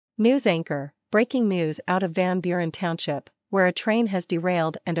News anchor, breaking news out of Van Buren Township, where a train has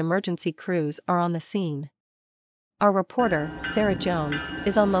derailed and emergency crews are on the scene. Our reporter, Sarah Jones,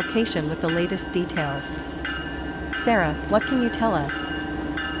 is on location with the latest details. Sarah, what can you tell us?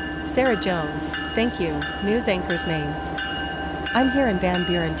 Sarah Jones, thank you. News anchor's name. I'm here in Van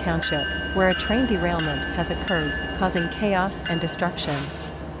Buren Township, where a train derailment has occurred, causing chaos and destruction.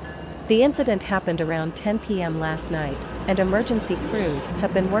 The incident happened around 10 p.m. last night, and emergency crews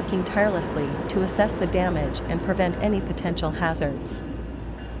have been working tirelessly to assess the damage and prevent any potential hazards.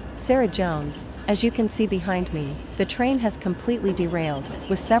 Sarah Jones, as you can see behind me, the train has completely derailed,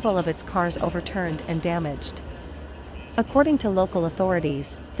 with several of its cars overturned and damaged. According to local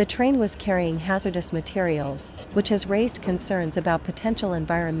authorities, the train was carrying hazardous materials, which has raised concerns about potential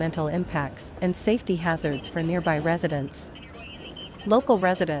environmental impacts and safety hazards for nearby residents. Local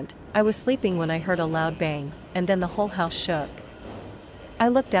resident, I was sleeping when I heard a loud bang, and then the whole house shook. I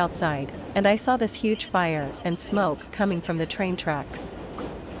looked outside, and I saw this huge fire and smoke coming from the train tracks.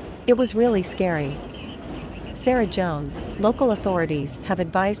 It was really scary. Sarah Jones, local authorities have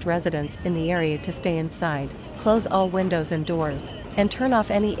advised residents in the area to stay inside, close all windows and doors, and turn off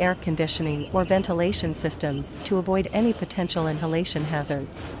any air conditioning or ventilation systems to avoid any potential inhalation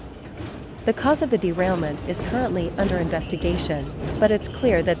hazards. The cause of the derailment is currently under investigation, but it's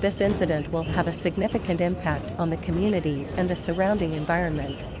clear that this incident will have a significant impact on the community and the surrounding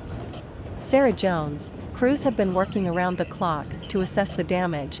environment. Sarah Jones, crews have been working around the clock to assess the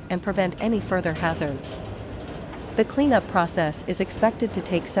damage and prevent any further hazards. The cleanup process is expected to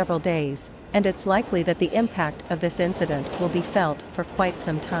take several days, and it's likely that the impact of this incident will be felt for quite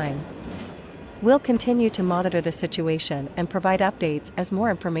some time. We'll continue to monitor the situation and provide updates as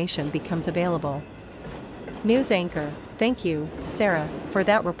more information becomes available. News anchor, thank you, Sarah, for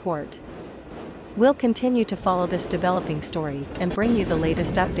that report. We'll continue to follow this developing story and bring you the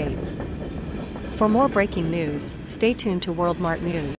latest updates. For more breaking news, stay tuned to WorldMart News.